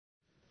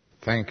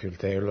Thank you,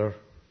 Taylor.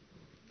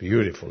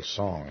 Beautiful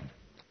song.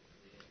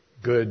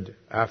 Good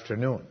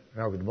afternoon.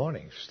 Now, good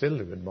morning. Still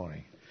good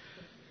morning.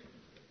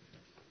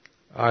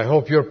 I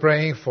hope you're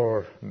praying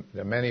for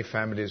the many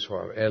families who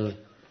are ill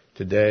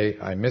today.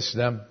 I miss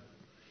them.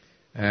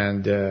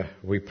 And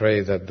we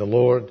pray that the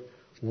Lord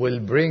will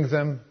bring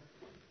them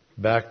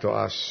back to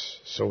us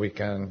so we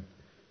can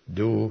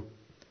do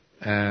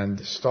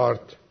and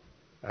start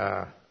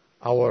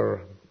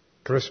our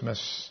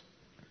Christmas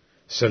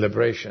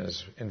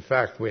celebrations. In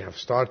fact, we have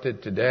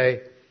started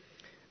today,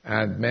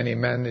 and many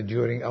men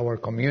during our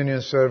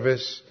communion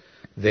service,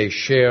 they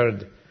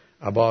shared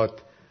about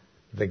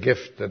the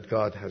gift that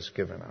God has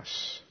given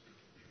us.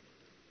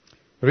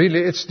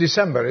 Really, it's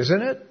December,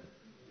 isn't it?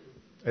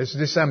 It's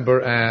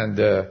December,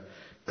 and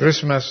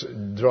Christmas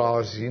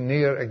draws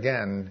near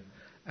again,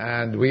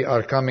 and we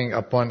are coming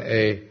upon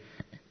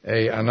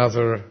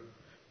another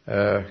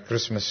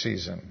Christmas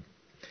season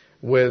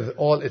with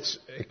all its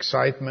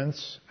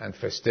excitements and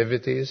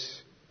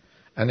festivities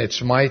and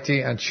its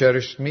mighty and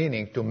cherished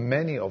meaning to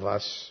many of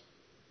us.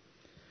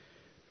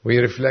 We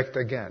reflect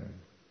again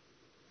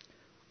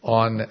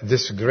on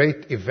this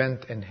great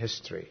event in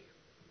history.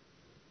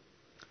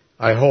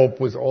 I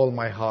hope with all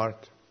my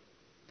heart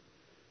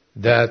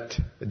that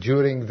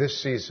during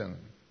this season,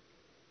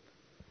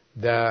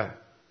 the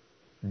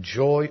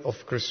joy of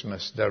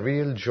Christmas, the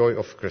real joy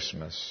of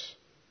Christmas,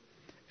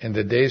 in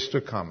the days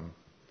to come,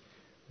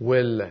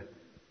 will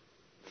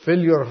fill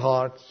your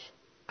hearts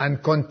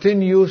and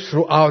continue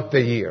throughout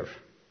the year.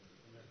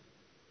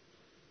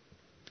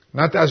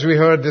 Not as we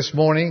heard this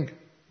morning,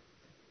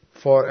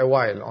 for a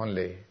while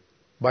only.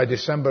 By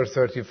December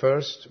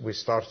 31st, we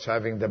start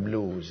having the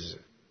blues.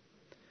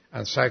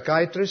 And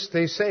psychiatrists,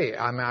 they say,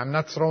 I'm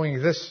not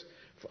throwing this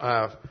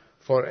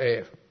for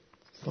a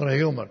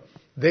humor.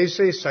 They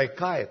say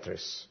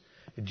psychiatrists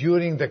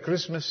during the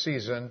Christmas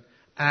season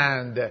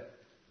and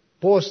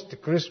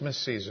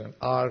post-Christmas season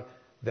are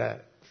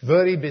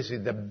very busy,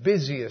 the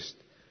busiest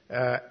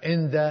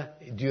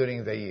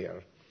during the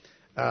year.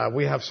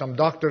 We have some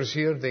doctors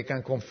here; they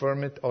can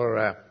confirm it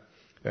or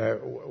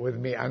with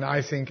me, and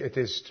I think it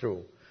is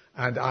true.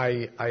 And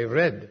I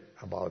read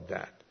about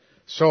that.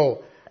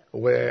 So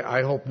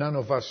I hope none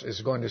of us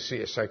is going to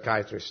see a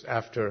psychiatrist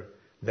after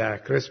the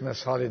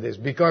Christmas holidays,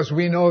 because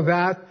we know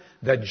that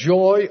the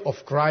joy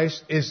of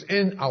Christ is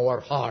in our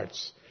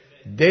hearts,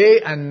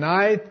 day and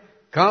night,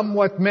 come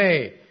what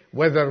may,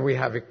 whether we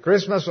have a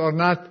Christmas or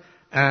not,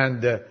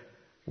 and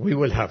we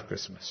will have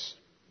Christmas.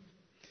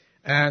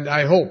 And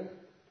I hope,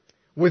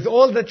 with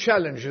all the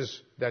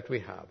challenges that we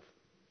have,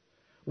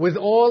 with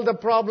all the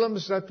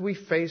problems that we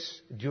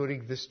face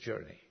during this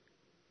journey,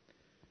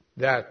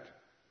 that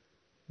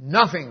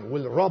nothing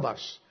will rob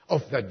us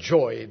of the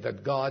joy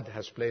that God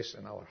has placed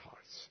in our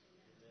hearts.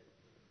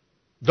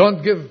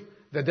 Don't give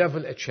the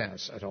devil a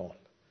chance at all.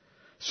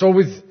 So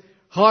with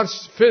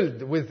hearts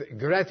filled with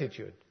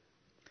gratitude,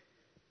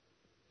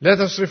 let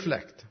us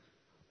reflect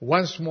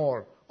once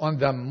more on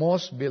the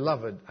most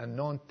beloved and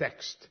known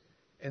text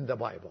in the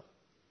Bible.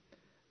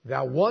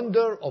 The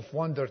wonder of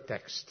wonder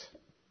text.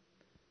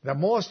 The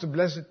most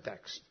blessed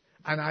text.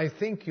 And I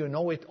think you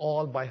know it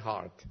all by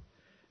heart.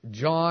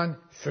 John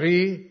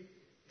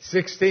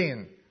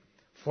 3:16.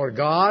 For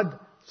God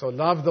so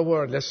loved the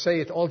world, let's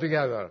say it all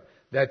together,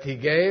 that He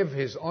gave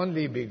His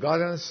only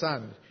begotten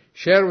Son.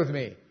 Share with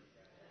me.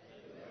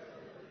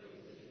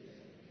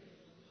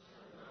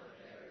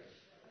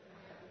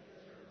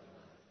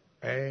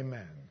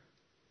 Amen.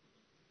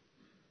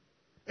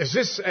 Is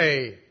this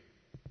a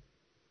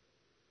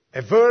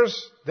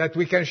verse that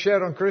we can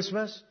share on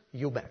Christmas?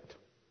 You bet.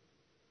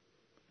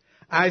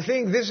 I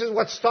think this is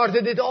what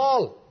started it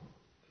all.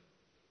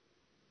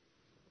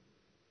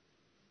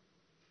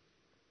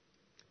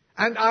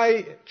 And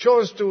I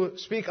chose to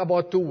speak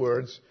about two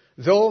words,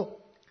 though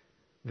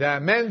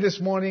the men this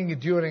morning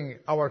during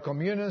our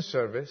communion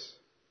service,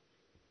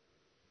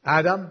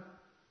 Adam,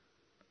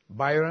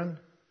 Byron,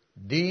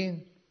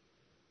 Dean,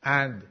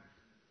 and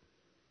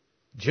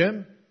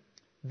Jim,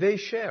 they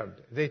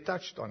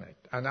touched on it.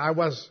 And I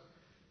was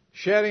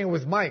sharing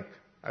with Mike.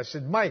 I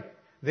said, Mike,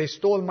 they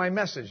stole my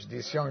message,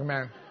 this young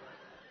man.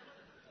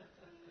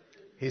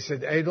 He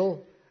said,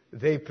 Adel,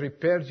 they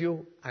prepared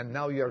you and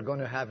now you're going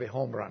to have a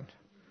home run.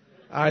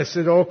 I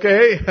said,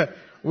 okay,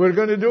 we're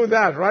going to do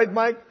that. Right,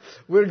 Mike?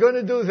 We're going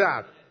to do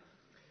that.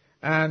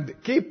 And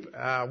keep,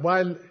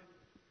 while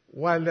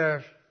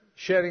they're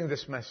sharing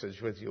this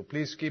message with you,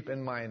 please keep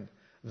in mind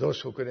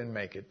those who couldn't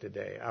make it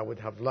today. I would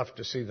have loved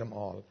to see them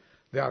all.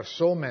 There are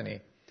so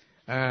many.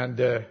 And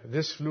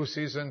this flu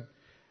season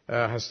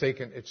has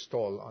taken its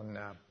toll on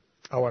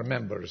our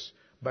members.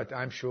 But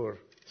I'm sure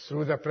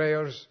through the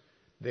prayers,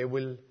 they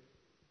will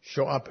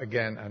show up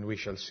again and we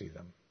shall see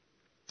them.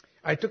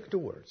 I took two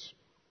words.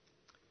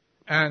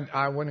 And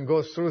I want to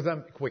go through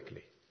them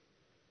quickly.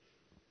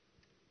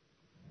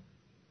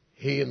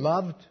 He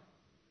loved,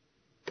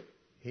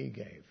 He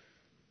gave.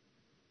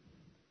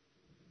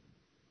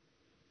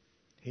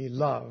 He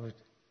loved,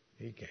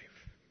 He gave.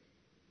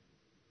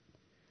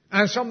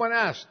 And someone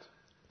asked,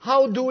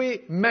 how do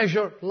we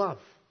measure love?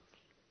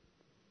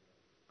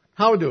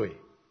 How do we?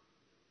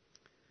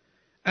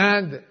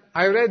 And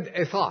I read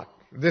a thought.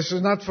 This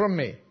is not from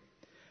me.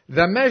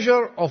 The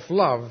measure of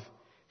love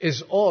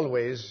is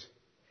always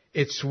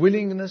its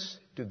willingness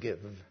to give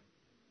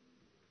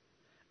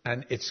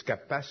and its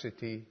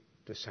capacity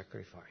to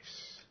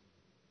sacrifice.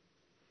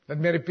 Let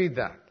me repeat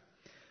that.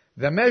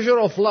 The measure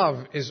of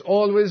love is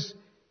always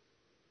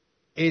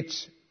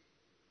its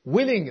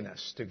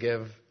willingness to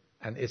give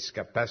and its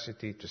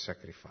capacity to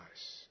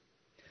sacrifice.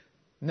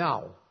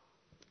 Now,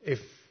 if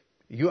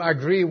you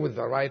agree with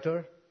the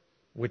writer,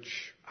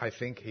 which I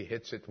think he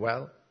hits it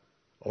well,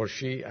 or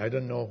she, I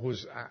don't know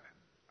who's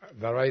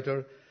the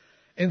writer,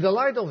 in the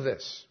light of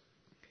this,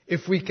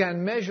 if we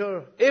can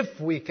measure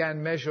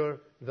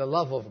the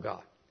love of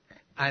God,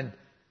 and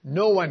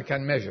no one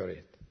can measure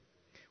it,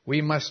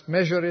 we must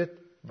measure it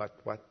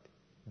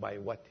by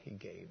what He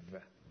gave.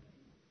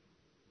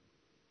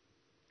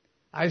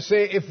 I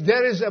say, if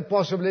there is a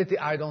possibility,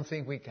 I don't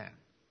think we can.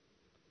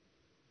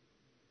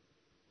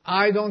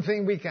 I don't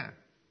think we can.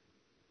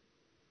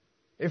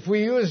 If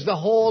we use the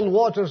whole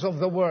waters of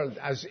the world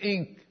as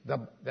ink,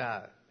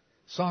 the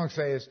song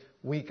says,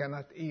 we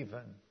cannot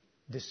even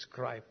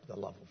describe the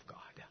love of God.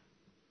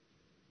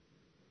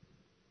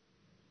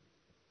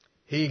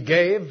 He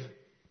gave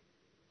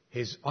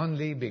His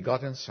only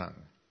begotten Son,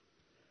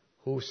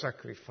 who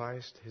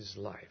sacrificed His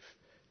life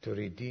to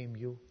redeem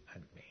you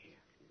and me.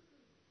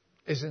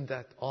 Isn't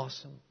that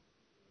awesome?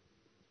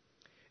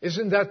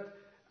 Isn't that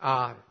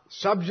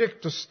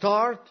subject to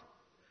start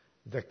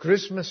the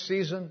Christmas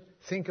season?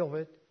 Think of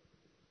it.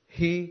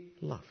 He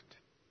loved.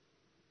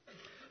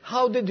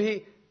 How did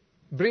He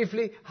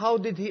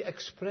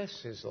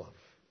express His love?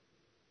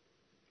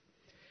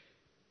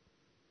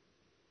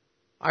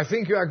 I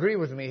think you agree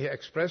with me. He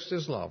expressed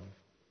His love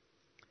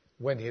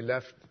when He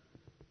left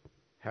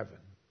heaven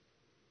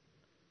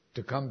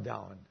to come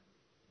down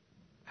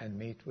and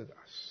meet with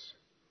us.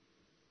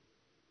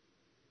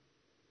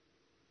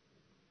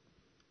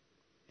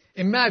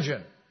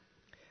 Imagine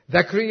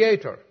the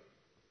Creator,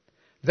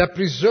 the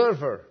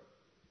Preserver,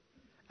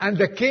 and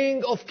the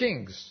King of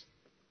Kings,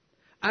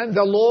 and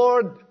the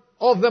Lord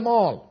of them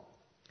all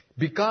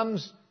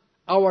becomes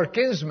our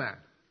kinsman,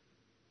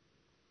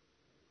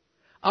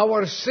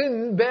 our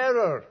sin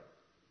bearer.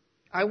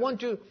 I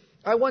want you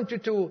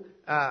to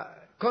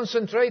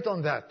concentrate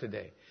on that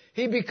today.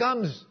 He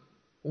becomes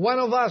one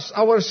of us,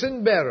 our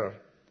sin bearer,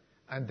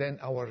 and then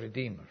our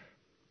Redeemer.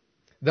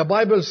 The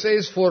Bible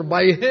says, for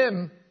by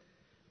Him,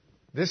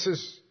 this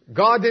is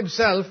God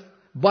Himself,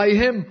 by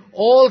Him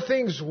all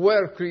things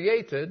were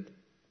created,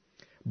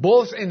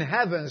 both in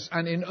heavens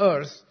and in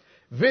earth,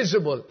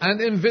 visible and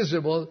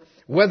invisible,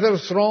 whether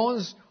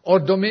thrones or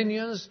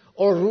dominions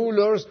or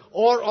rulers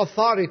or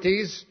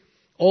authorities,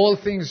 all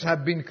things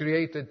have been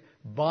created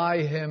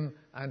by Him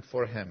and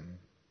for Him.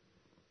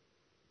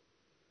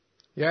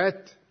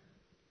 Yet,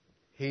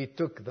 He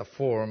took the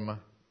form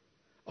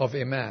of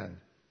a man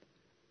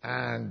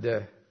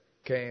and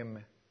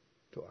came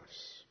to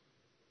us.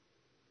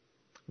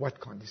 What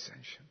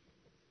condescension.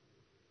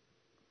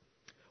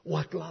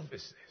 What love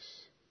is this?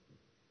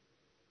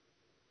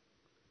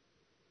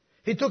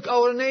 He took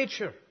our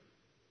nature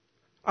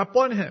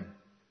upon Him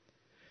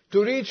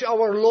to reach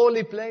our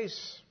lowly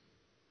place,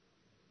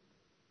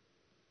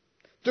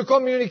 to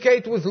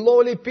communicate with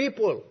lowly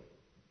people,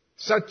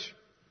 such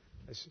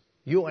as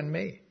you and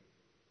me,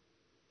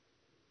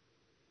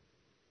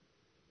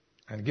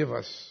 and give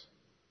us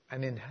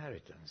an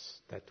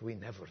inheritance that we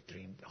never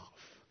dreamed of.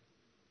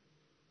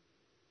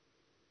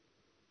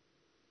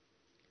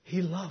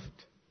 He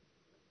loved.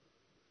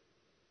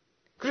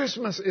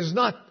 Christmas is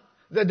not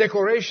the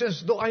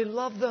decorations, though I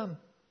love them.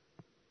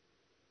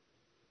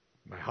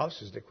 My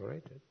house is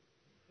decorated.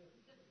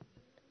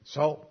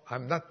 So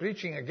I'm not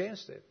preaching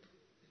against it.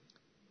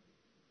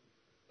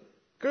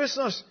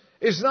 Christmas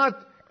is not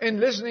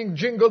in listening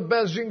jingle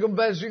bells, jingle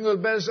bells, jingle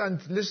bells,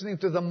 and listening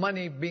to the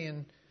money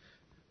being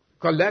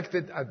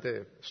collected at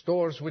the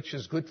stores, which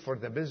is good for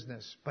the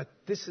business. But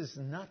this is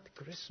not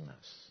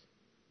Christmas.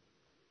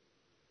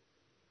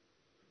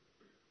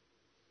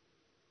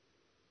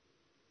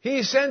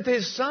 He sent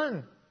His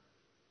Son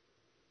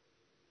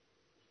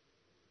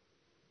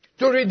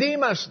to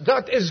redeem us.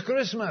 That is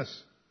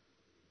Christmas.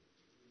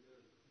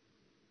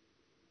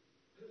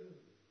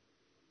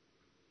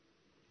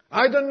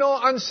 I don't know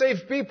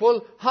unsaved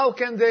people, how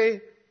can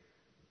they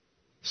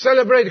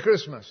celebrate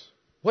Christmas?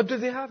 What do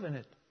they have in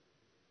it?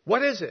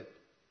 What is it?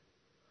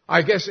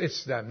 I guess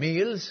it's the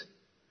meals,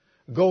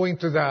 going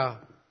to the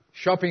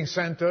shopping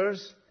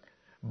centers,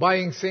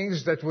 buying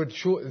things that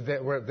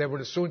they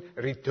would soon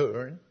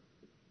return.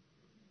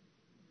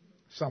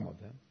 Some of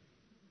them.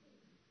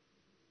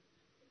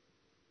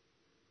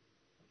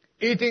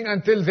 Eating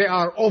until they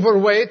are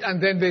overweight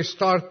and then they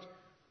start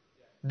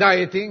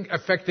dieting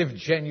effective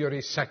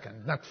January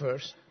 2nd, not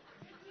 1st.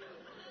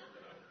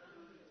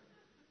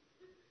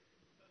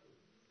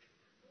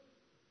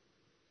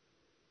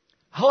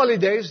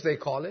 Holidays, they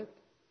call it.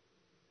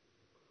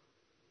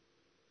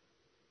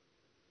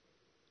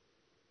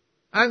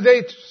 And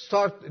they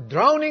start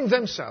drowning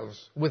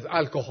themselves with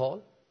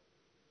alcohol,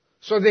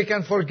 so they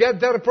can forget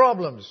their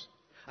problems.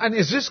 And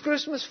is this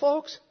Christmas,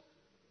 folks?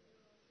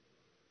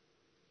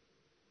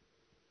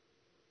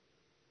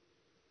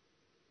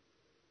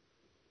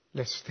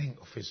 Let's think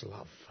of His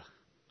love.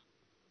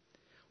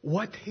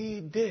 What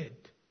He did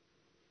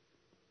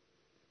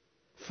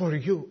for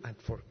you and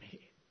for me.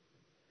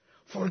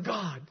 For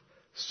God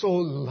so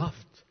loved.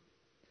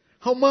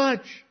 How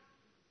much?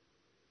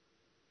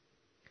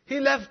 He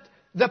left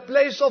the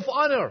place of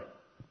honor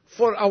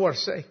for our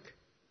sake.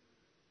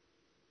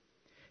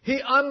 He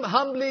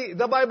humbly,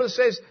 the Bible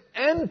says,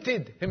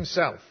 emptied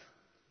Himself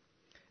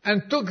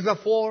and took the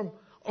form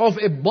of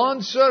a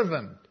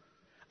bondservant.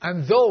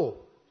 And though,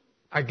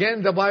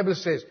 again the Bible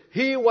says,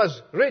 He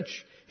was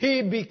rich,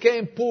 He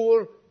became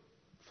poor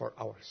for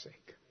our sake.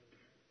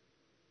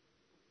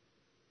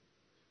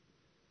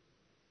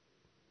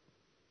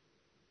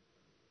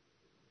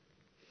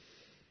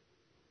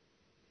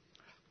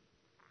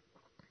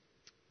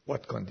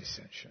 What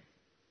condescension.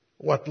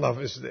 What love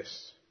is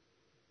this?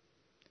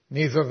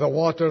 Neither the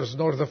waters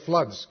nor the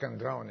floods can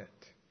drown it.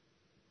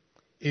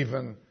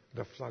 Even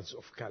the floods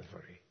of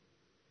Calvary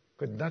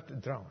could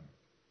not drown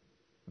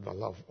the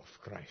love of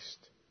Christ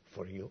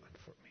for you and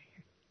for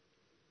me.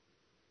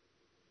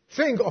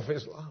 Think of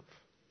His love.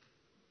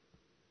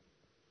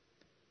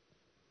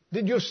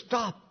 Did you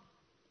stop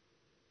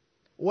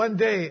one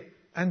day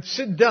and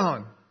sit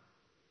down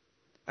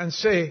and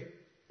say,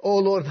 "Oh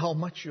Lord, how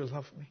much you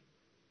love me?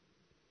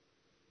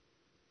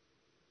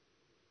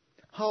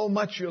 How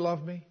much you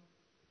love me?"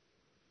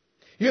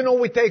 You know,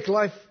 we take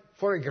life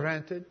for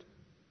granted.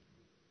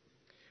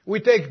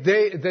 We take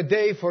the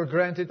day for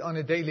granted on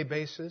a daily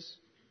basis.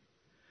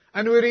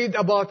 And we read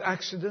about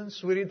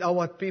accidents. We read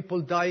about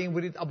people dying.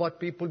 We read about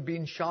people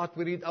being shot.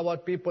 We read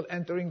about people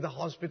entering the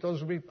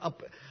hospitals. We read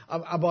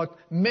about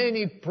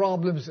many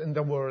problems in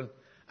the world.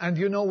 And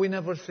you know, we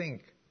never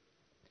think,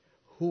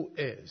 who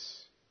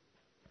is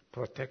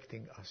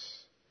protecting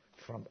us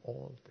from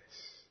all this?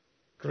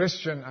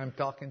 Christian, I'm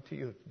talking to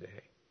you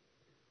today.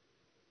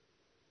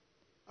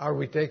 Are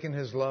we taking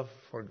His love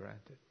for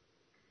granted?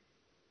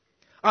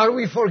 Are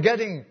we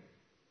forgetting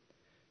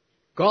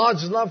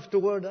God's love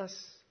toward us?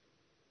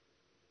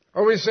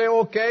 Or we say,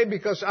 okay,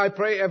 because I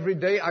pray every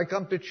day, I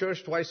come to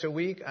church twice a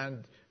week,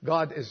 and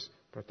God is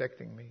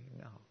protecting me.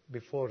 No.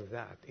 Before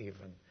that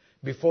even,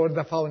 before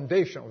the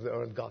foundation of the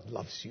earth, God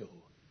loves you.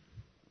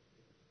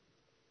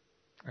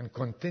 And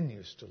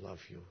continues to love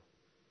you.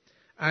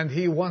 And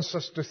He wants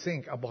us to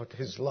think about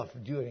His love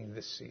during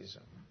this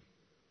season.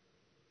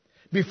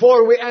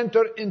 Before we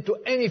enter into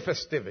any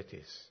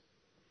festivities,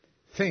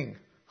 think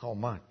how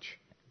much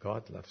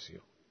God loves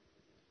you.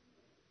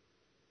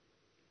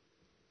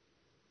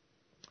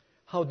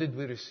 How did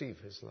we receive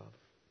His love?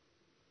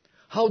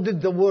 How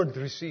did the world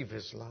receive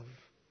His love?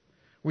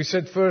 We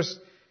said first,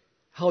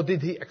 how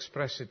did He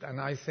express it? And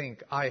I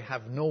think I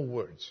have no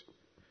words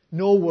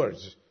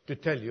to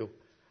tell you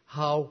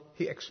how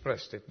He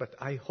expressed it. But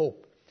I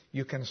hope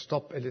you can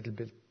stop a little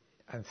bit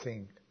and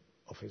think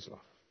of His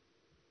love.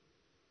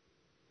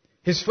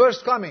 His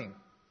first coming,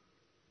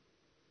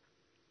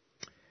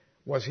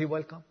 was He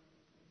welcome?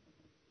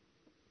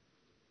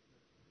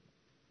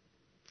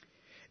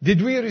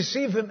 Did we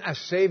receive Him as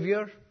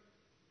Savior?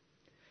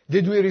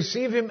 Did we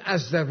receive Him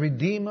as the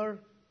Redeemer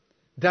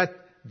that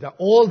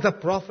all the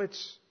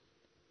prophets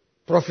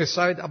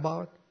prophesied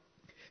about?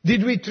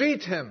 Did we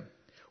treat Him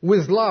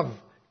with love,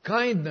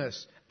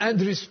 kindness, and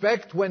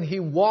respect when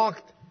He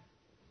walked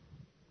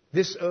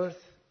this earth?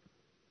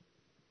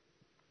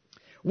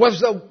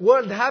 Was the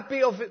world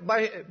happy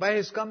by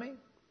His coming?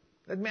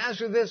 Let me ask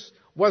you this.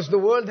 Was the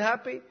world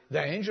happy?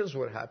 The angels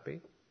were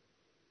happy.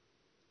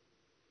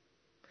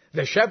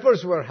 The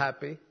shepherds were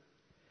happy.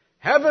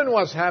 Heaven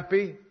was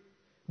happy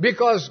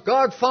because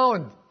God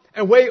found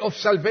a way of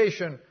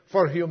salvation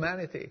for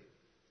humanity.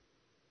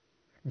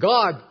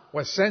 God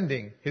was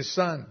sending His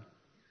Son.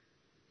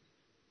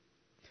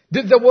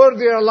 Did the world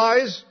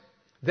realize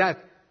that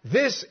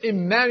this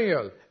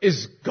Emmanuel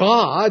is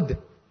God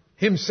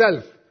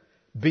Himself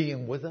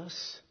being with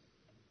us?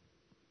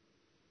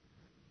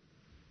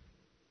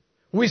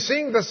 We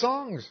sing the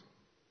songs,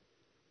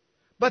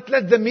 but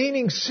let the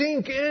meaning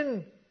sink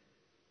in.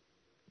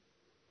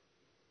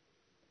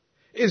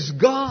 Is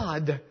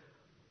God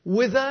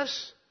with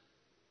us?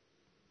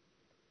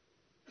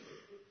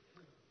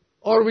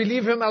 Or we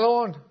leave Him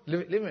alone,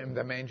 leave Him in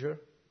the manger,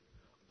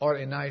 or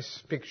a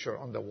nice picture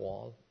on the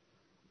wall,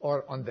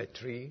 or on the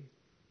tree,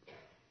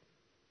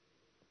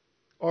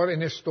 or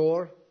in a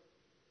store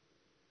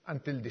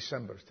until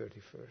December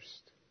 31st.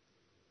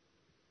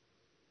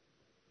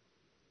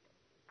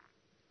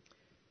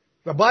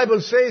 The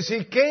Bible says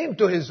He came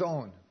to His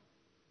own.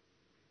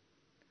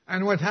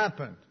 And what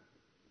happened?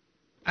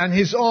 And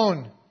His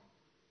own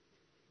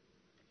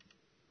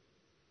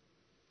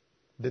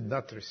did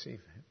not receive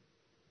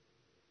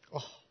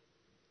Him.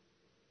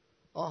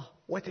 Oh,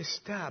 what a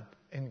stab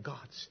in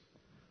God's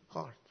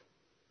heart.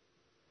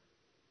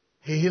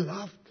 He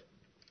loved.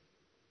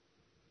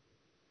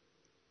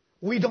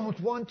 We don't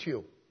want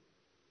you.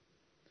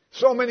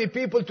 So many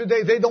people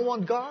today, they don't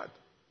want God.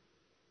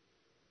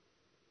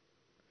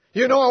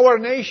 You know, our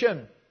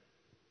nation,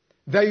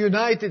 the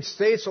United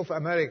States of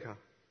America,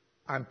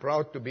 I'm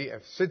proud to be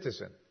a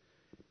citizen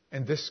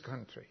in this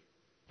country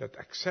that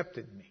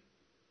accepted me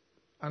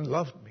and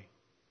loved me.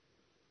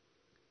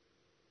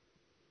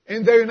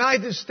 In the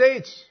United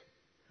States,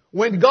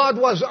 when God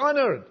was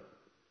honored,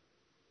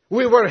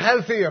 we were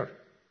healthier.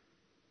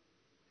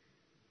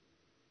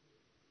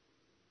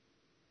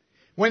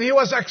 When He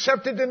was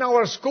accepted in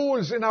our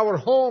schools, in our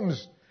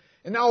homes,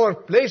 in our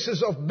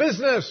places of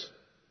business,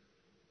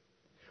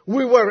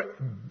 we were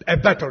a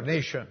better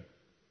nation.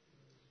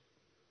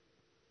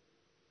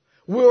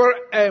 We were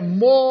a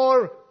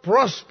more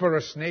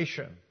prosperous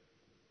nation.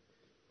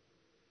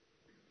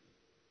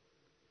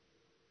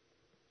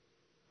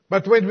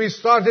 But when we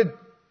started,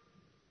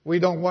 we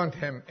don't want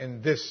Him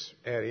in this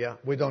area.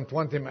 We don't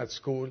want Him at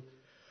school.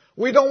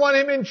 We don't want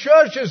Him in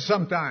churches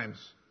sometimes.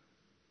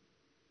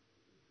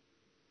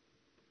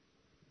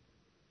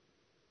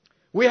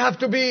 We have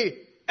to be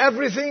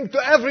everything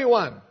to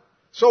everyone.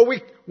 So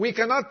we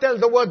cannot tell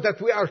the world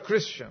that we are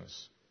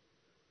Christians.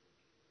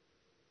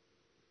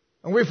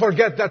 And we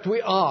forget that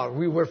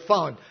we were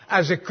found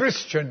as a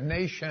Christian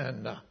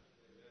nation.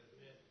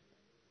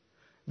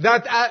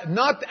 That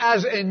not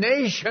as a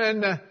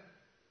nation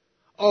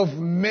of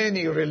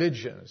many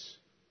religions.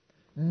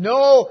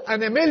 No,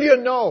 and a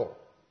million no.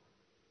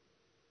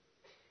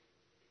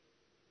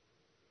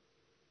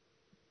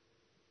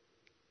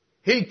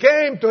 He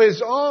came to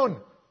His own.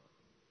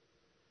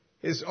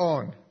 His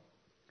own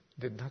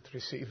did not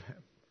receive Him.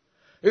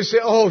 You say,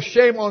 oh,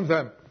 shame on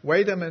them.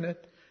 Wait a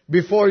minute.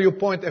 Before you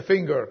point a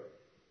finger,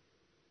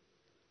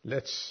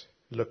 let's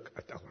look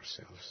at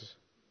ourselves.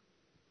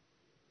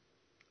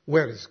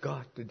 Where is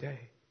God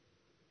today?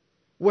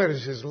 Where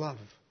is His love?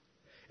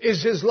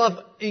 Is His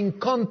love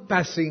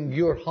encompassing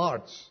your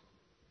hearts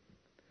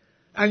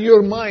and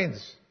your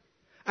minds?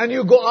 And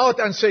you go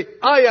out and say,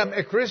 I am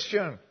a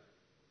Christian.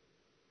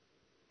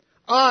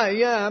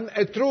 I am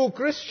a true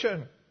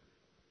Christian.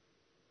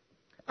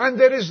 And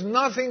there is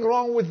nothing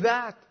wrong with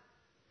that.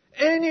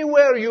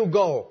 Anywhere you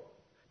go,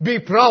 be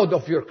proud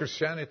of your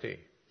Christianity.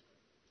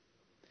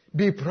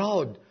 Be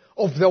proud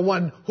of the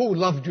one who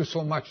loved you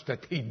so much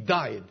that He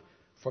died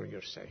for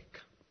your sake.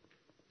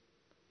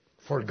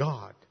 For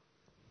God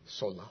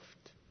so loved.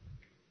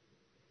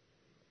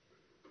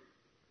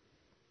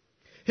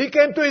 He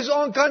came to His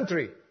own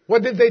country.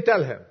 What did they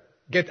tell Him?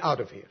 Get out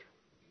of here.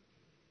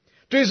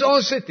 To His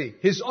own city,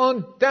 His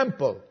own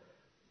temple,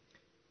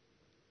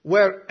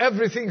 where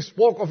everything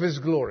spoke of His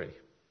glory.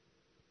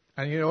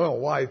 And you know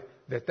why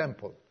the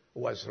temple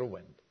was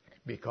ruined?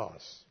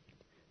 Because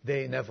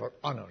they never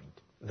honored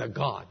the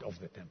God of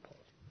the temple.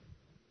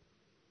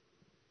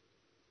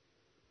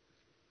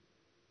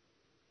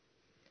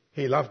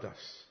 He loved us.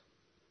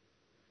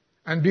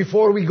 And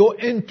before we go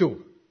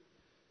into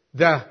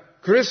the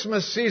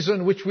Christmas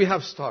season which we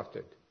have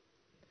started,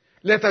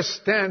 let us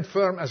stand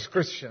firm as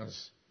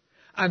Christians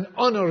and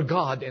honor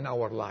God in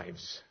our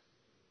lives.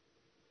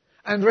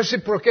 And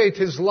reciprocate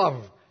His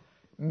love.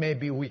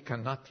 Maybe we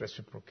cannot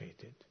reciprocate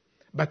it,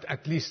 but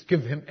at least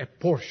give Him a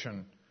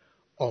portion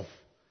of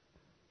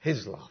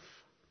His love.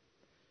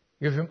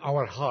 Give Him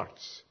our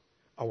hearts,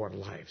 our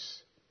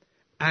lives,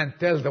 and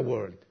tell the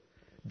world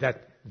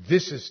that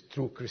this is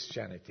true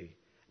Christianity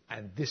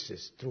and this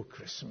is true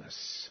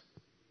Christmas.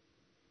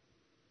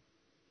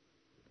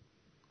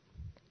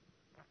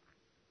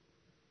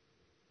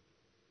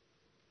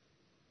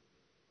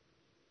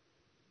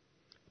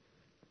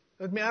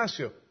 Let me ask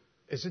you,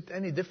 is it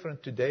any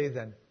different today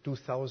than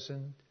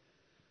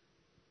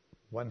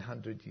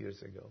 2,100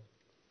 years ago?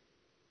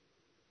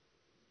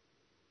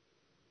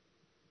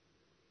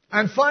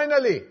 And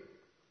finally,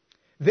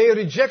 they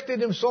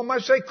rejected Him so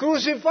much, they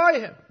crucify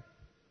Him.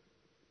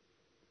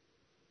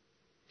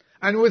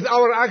 And with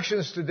our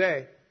actions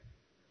today,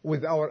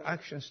 we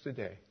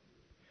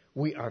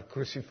are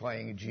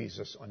crucifying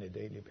Jesus on a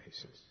daily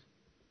basis.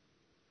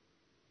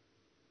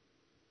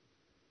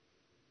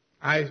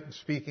 I'm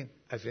speaking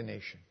as a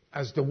nation,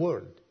 as the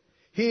world.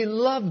 He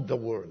loved the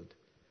world,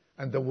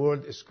 and the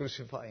world is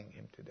crucifying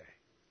Him today.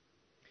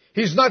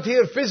 He's not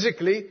here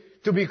physically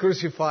to be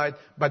crucified,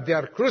 but they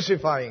are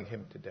crucifying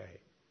Him today.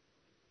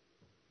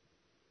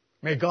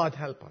 May God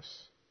help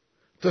us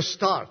to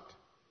start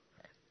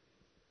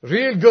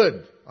real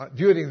good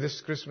during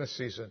this Christmas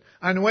season.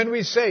 And when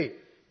we say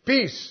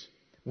peace,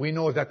 we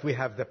know that we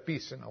have the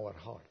peace in our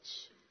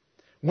hearts.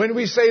 When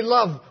we say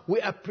love,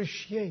 we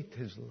appreciate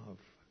His love.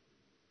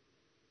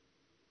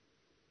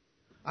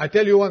 I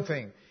tell you one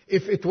thing,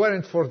 if it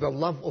weren't for the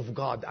love of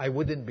God, I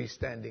wouldn't be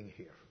standing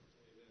here.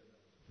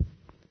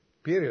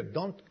 Period.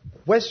 Don't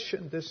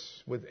question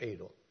this with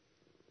Adel.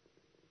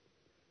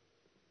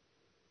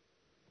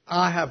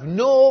 I have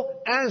no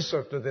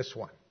answer to this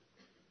one.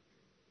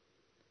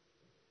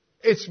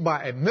 It's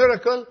by a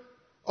miracle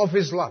of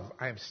His love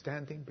I am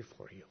standing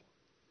before you.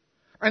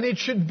 And it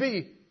should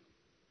be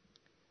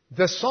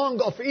the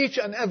song of each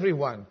and every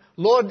one.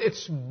 Lord,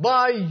 it's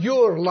by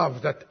your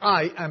love that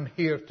I am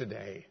here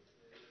today.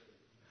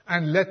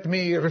 And let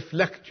me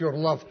reflect your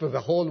love to the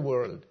whole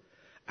world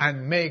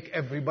and make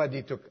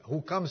everybody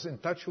who comes in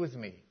touch with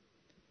me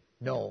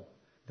know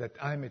that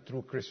I'm a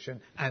true Christian,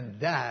 and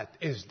that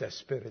is the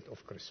spirit of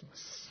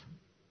Christmas.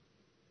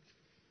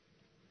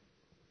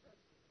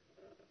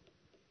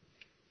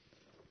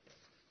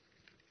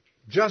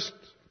 Just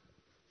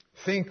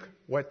think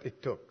what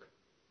it took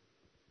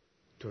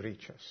to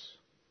reach us.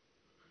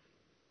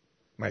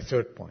 My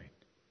third point.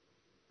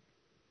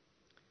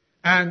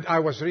 And I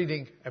was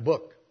reading a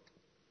book,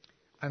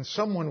 and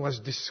someone was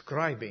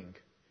describing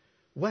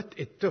what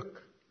it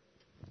took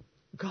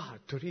God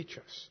to reach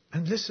us.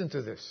 And listen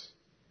to this.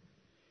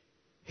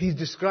 He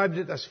described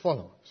it as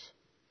follows.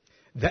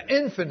 The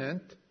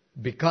infinite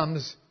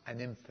becomes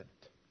an infant.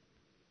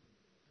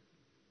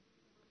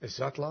 Is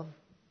that love?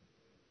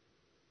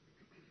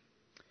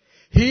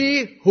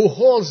 He who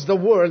holds the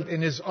world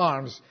in his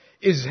arms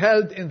is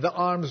held in the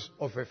arms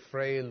of a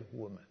frail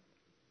woman.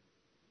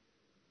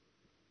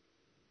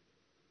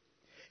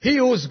 He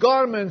whose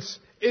garments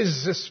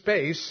is the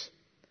space,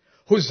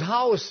 whose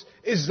house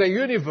is the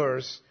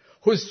universe,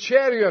 whose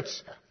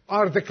chariots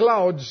are the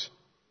clouds,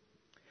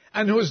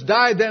 and whose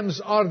diadems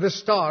are the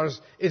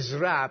stars, is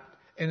wrapped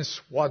in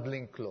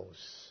swaddling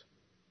clothes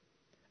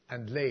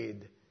and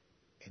laid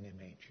in a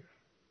manger.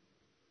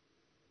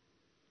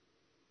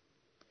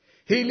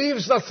 He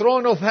leaves the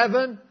throne of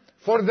heaven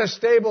for the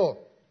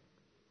stable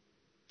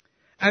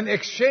and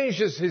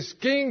exchanges his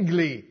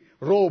kingly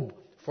robe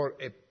for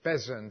a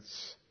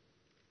peasant's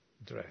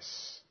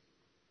dress.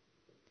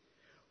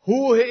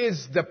 Who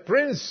is the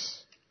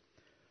Prince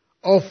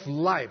of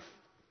life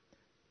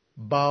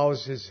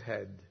bows his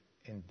head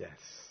in death.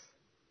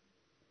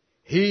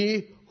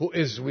 He who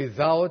is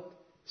without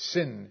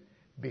sin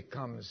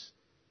becomes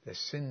the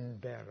sin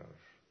bearer.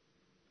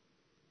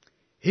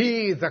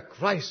 He, the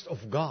Christ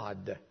of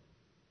God,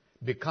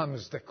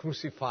 becomes the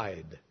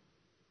crucified.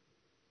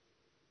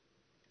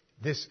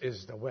 This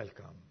is the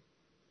welcome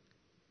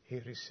he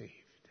received.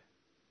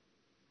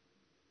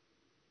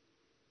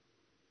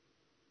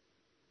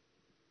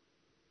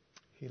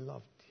 He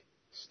loved,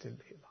 still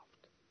he loved.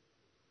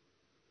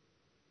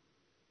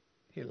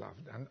 He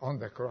loved, and on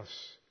the cross,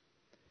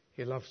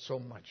 he loved so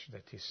much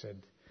that he said,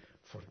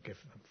 "Forgive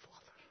them,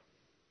 Father."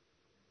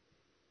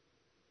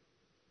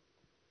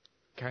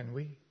 Can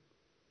we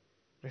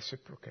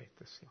reciprocate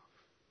this love?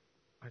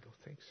 I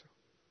don't think so.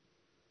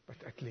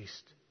 But at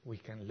least we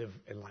can live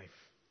a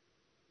life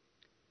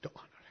to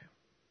honor him.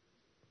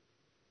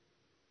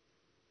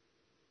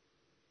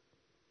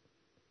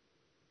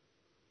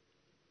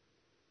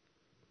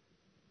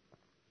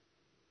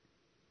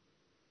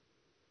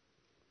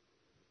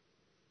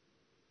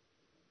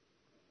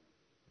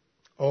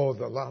 Oh,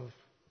 the love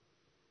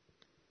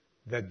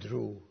that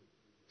drew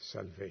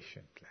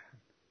salvation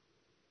plan.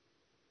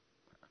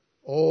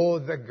 Oh,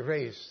 the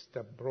grace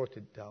that brought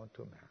it down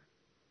to man.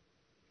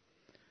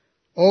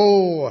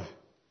 Oh,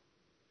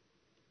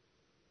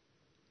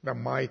 the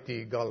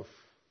mighty gulf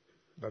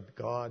that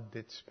God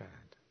did span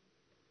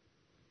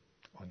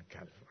on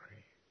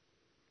Calvary.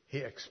 He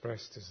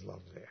expressed his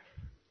love there.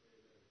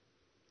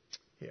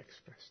 He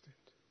expressed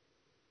it.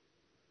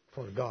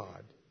 For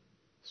God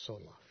so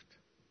loved.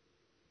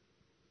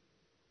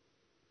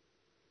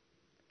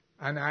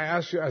 And I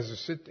ask you, as you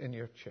sit in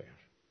your chair,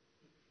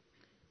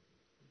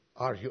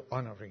 are you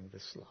honoring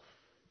this love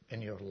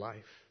in your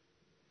life,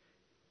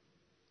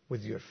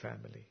 with your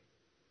family,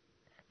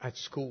 at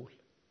school,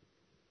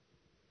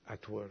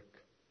 at work?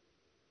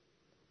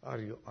 Are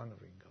you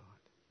honoring God?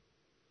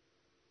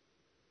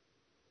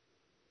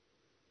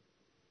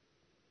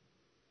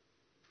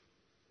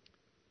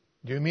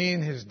 Do you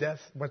mean his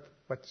death?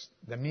 What's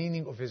the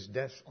meaning of his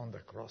death on the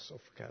cross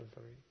of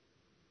Calvary?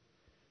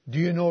 Do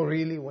you know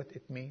really what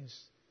it means?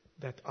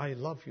 That I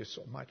love you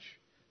so much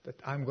that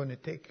I'm going to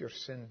take your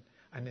sin,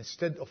 and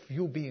instead of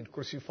you being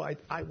crucified,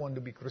 I want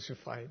to be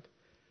crucified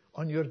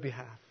on your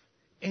behalf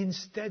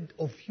instead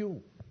of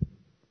you.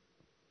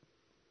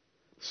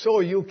 So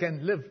you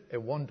can live a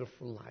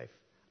wonderful life,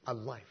 a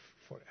life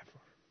forever.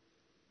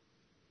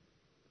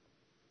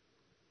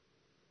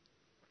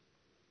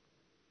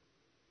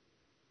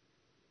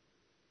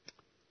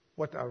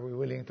 What are we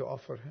willing to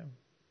offer him?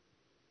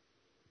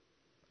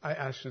 I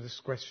ask you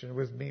this question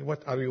with me.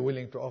 What are you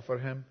willing to offer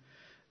him?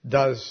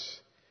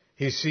 Does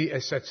he see a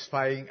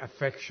satisfying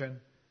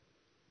affection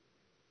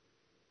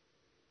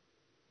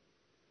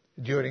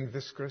during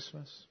this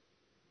Christmas?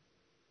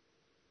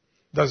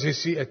 Does he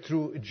see a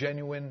true,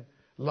 genuine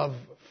love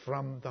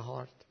from the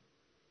heart?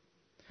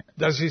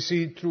 Does he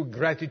see true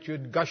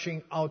gratitude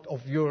gushing out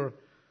of your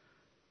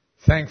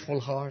thankful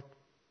heart?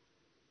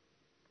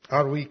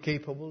 Are we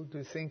capable? Do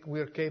you think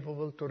we're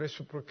capable to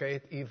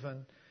reciprocate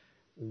even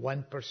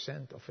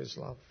 1% of his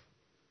love?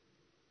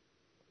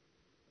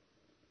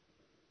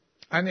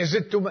 And is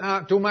it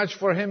too much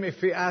for him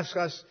if he asks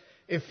us,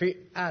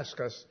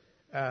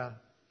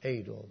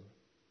 Adol,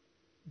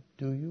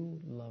 do you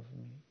love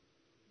me?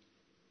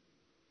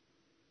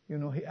 You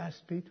know, he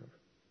asked Peter,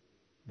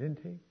 didn't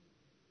he?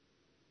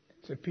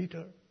 He said,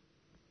 Peter,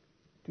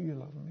 do you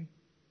love me?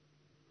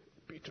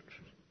 Peter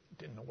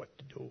didn't know what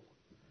to do.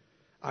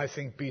 I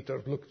think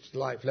Peter looked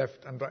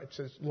left and right,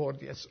 says, Lord,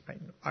 yes, I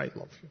know, I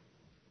love you.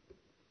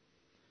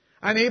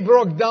 And he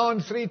broke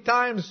down 3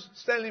 times,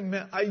 telling me,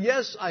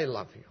 yes, I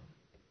love you.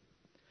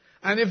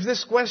 And if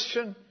this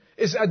question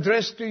is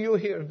addressed to you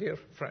here, dear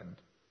friend,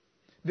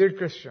 dear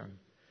Christian,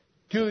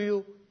 do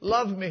you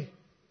love me?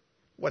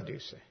 What do you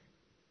say?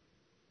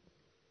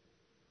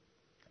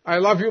 I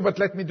love you, but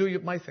let me do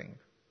my thing.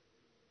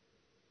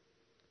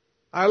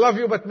 I love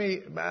you, but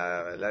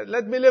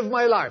let me live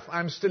my life.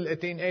 I'm still a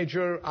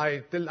teenager.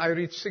 Till I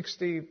reach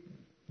 60,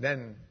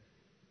 then.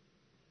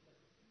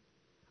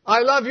 I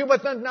love you,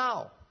 but not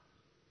now.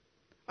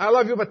 I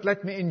love you, but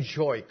let me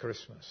enjoy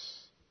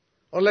Christmas.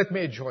 Or let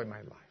me enjoy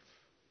my life.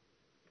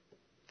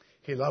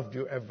 He loved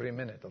you every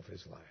minute of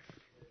his life.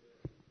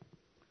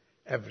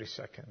 Every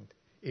second,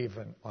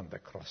 even on the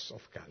cross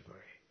of Calvary.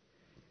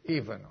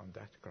 Even on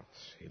that cross,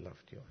 he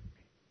loved you and me.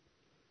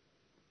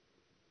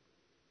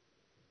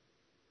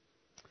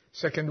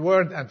 Second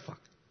word and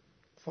fact.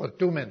 For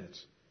 2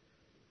 minutes.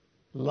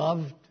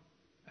 Loved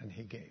and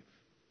he gave.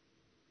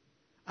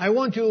 I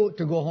want you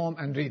to go home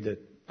and read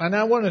it. And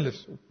I want to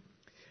listen.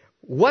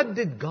 What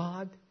did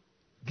God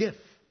give?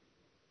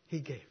 He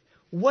gave.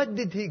 What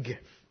did he give?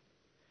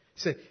 He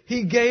said,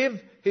 he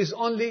gave his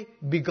only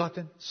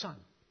begotten son.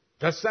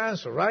 That's the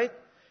answer, right?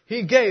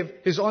 He gave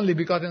his only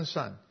begotten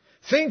son.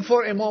 Think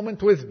for a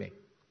moment with me.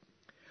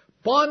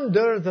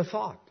 Ponder the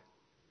thought.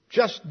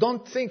 Just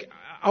don't think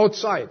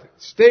outside.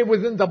 Stay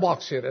within the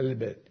box here a little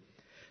bit.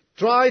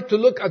 Try to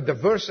look at the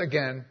verse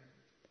again.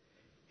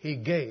 He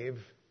gave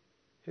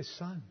his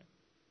son.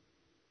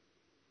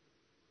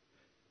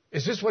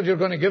 Is this what you're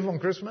going to give on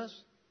Christmas?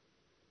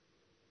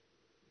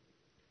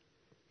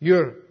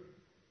 You're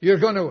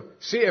going to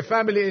see a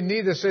family in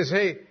need that says,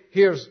 hey,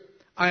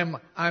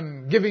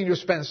 I'm giving you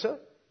Spencer.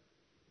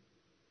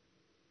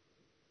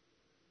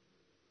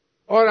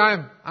 Or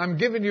I'm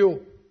giving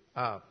you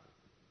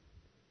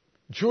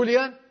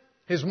Julian.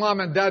 His mom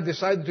and dad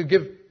decided to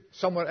give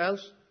somewhere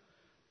else.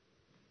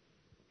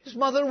 His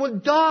mother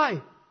would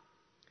die.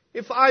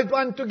 If I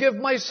want to give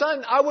my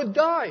son, I would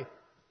die.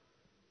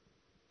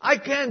 I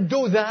can't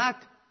do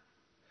that.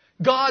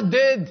 God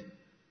did.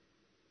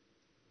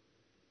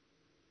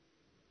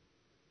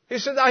 He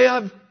said, I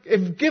have a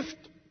gift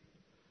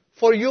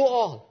for you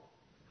all.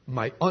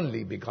 My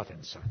only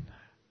begotten son.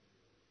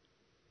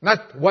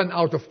 Not 1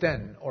 out of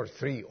 10 or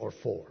 3 or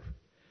 4.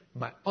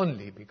 My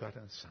only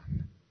begotten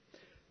son.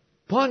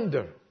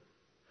 Ponder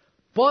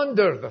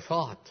the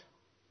thought.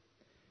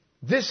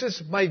 This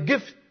is my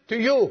gift to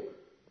you.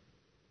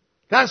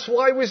 That's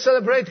why we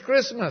celebrate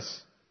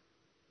Christmas.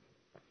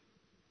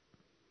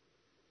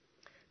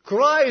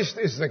 Christ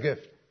is the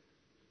gift.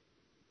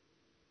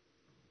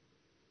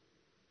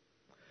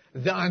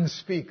 The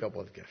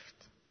unspeakable gift.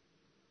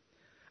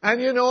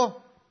 And you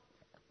know,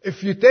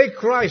 if you take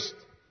Christ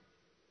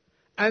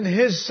and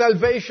his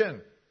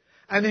salvation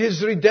and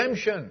his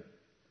redemption,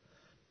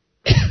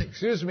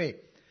 excuse me,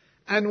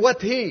 and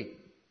what he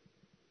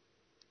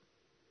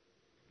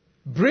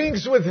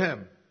brings with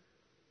him,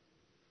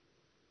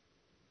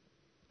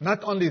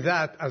 not only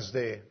that, as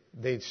they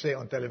say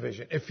on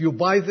television, if you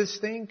buy this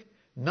thing,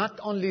 not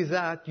only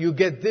that, you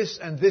get this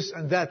and this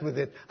and that with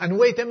it. And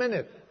wait a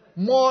minute,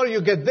 more,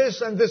 you get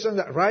this and this and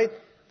that, right?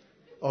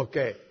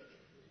 Okay.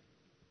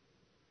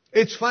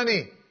 It's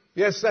funny.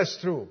 Yes, that's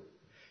true.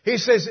 He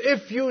says,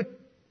 if you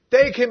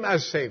take him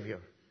as Savior,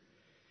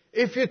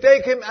 if you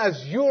take him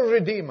as your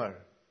Redeemer,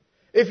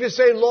 if you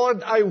say,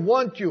 Lord, I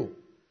want you,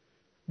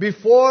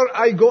 before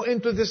I go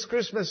into this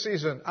Christmas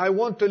season, I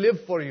want to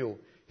live for you.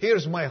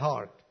 Here's my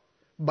heart.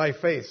 By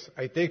faith,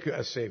 I take you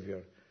as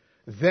Savior.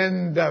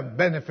 Then the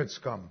benefits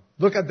come.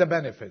 Look at the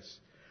benefits.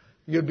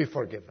 You'll be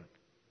forgiven.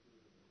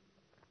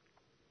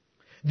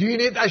 Do you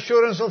need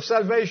assurance of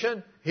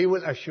salvation? He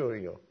will assure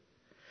you.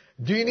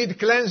 Do you need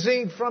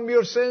cleansing from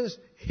your sins?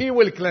 He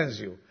will cleanse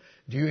you.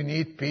 Do you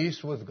need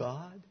peace with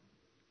God?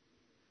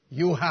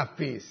 You have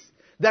peace.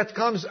 That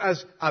comes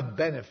as a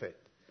benefit,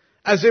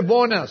 as a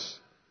bonus.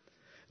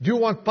 Do you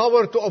want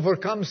power to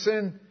overcome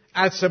sin?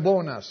 That's a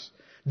bonus.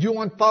 Do you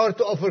want power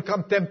to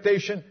overcome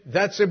temptation?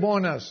 That's a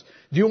bonus.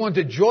 Do you want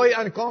joy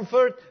and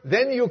comfort?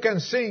 Then you can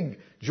sing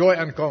joy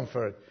and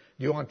comfort.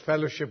 Do you want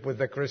fellowship with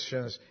the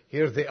Christians?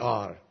 Here they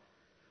are.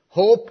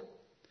 Hope.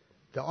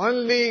 The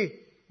only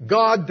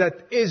God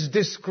that is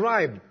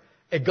described,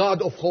 a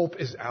God of hope,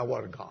 is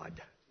our God.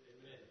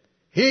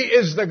 He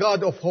is the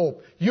God of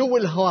hope. You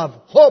will have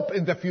hope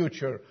in the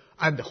future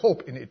and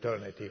hope in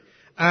eternity.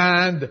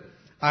 And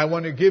I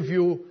want to give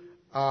you,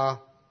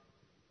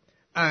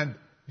 and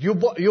you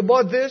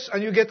bought this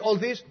and you get all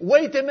this.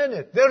 Wait a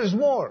minute, there is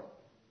more.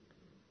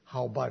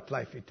 How about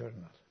life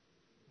eternal?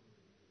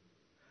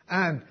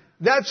 And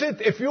that's it.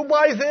 If you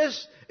buy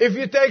this, if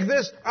you take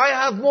this, I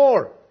have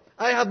more.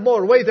 I have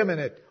more. Wait a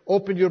minute.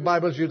 Open your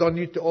Bibles. You don't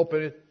need to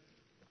open it.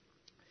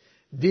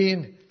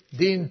 Dean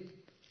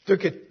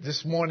took it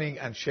this morning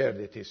and shared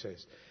it, he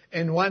says.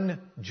 In 1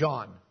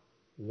 John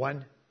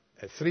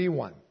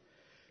 3:1.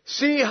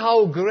 See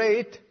how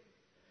great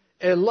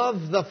a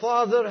love the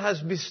Father has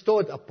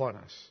bestowed upon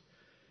us.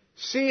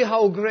 See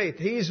how great.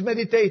 He is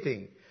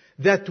meditating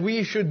that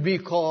we should be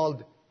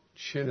called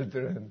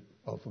children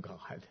of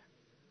God.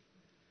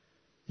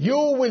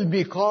 You will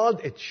be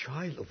called a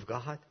child of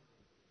God.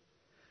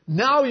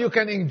 Now you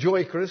can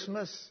enjoy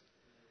Christmas.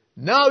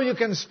 Now you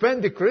can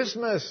spend the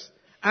Christmas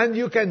and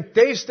you can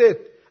taste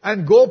it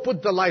and go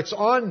put the lights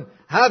on,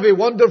 have a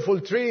wonderful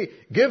tree,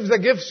 give the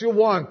gifts you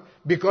want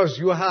because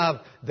you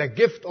have the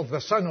gift of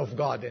the Son of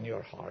God in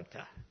your heart.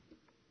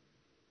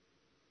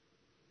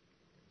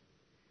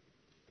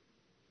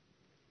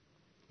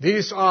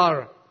 These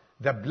are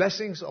the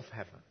blessings of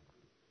heaven.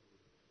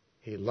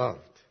 He loved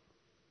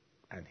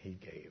and He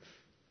gave.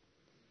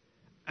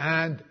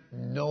 And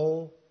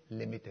no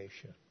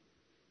limitation.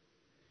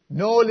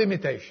 No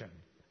limitation.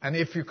 And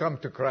if you come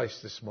to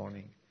Christ this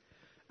morning,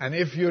 and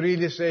if you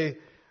really say,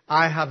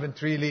 I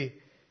haven't really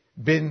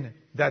been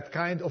that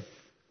kind of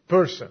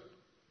person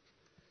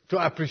to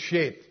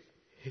appreciate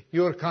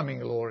your coming,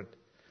 Lord,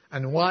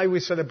 and why we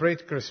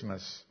celebrate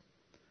Christmas,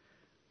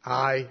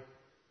 I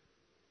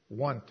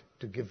want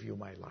to give you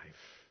my life.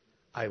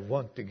 I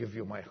want to give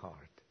you my heart.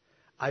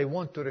 I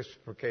want to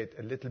reciprocate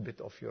a little bit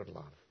of your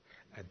love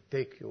and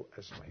take you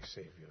as my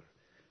Savior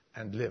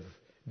and live.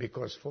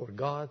 Because for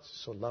God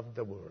so loved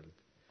the world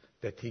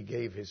that He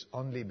gave His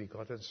only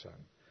begotten Son,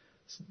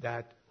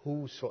 that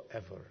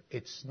whosoever,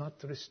 it's not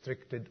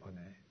restricted on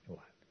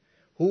anyone,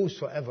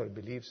 whosoever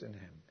believes in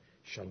Him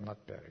shall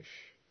not perish,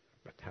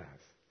 but hath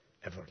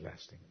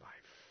everlasting life.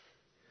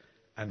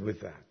 And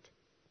with that,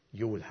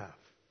 you will have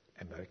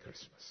a Merry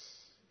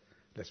Christmas.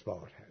 Let's bow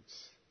our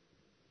heads.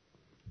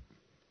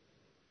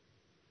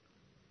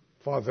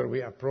 Father,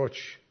 we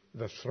approach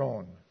the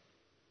throne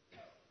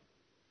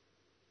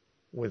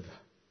with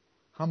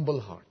humble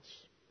hearts,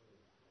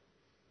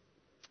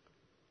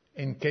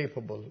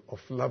 incapable of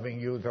loving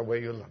you the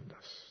way you loved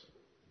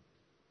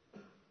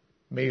us.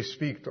 May you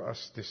speak to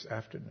us this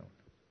afternoon.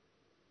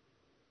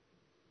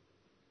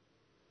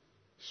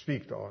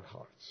 Speak to our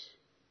hearts.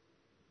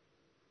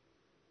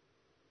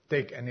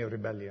 Take any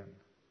rebellion,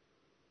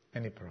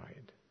 any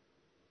pride,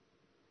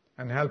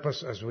 and help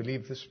us as we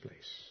leave this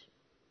place.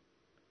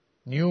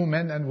 New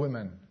men and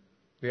women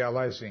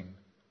realizing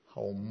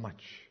how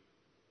much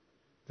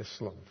this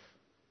love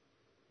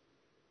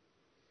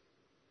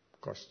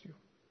cost you.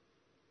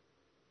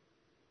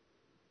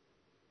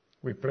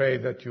 We pray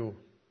that you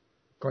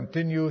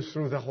continue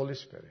through the Holy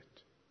Spirit,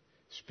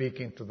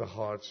 speaking to the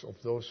hearts of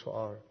those who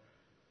are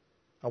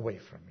away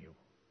from you.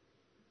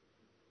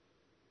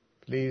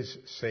 Please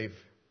save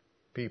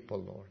people,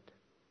 Lord,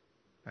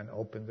 and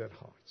open their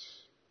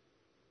hearts.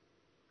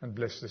 And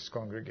bless this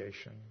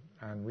congregation.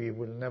 And we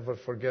will never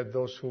forget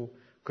those who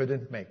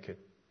couldn't make it.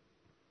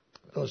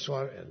 Those who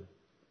are ill,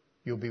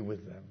 you be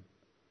with them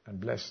and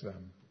bless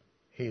them,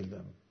 heal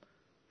them,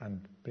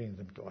 and bring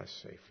them to us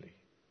safely.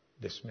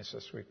 Dismiss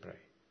us, we pray.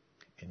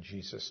 In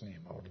Jesus' name,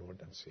 our Lord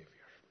and Savior.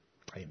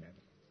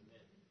 Amen.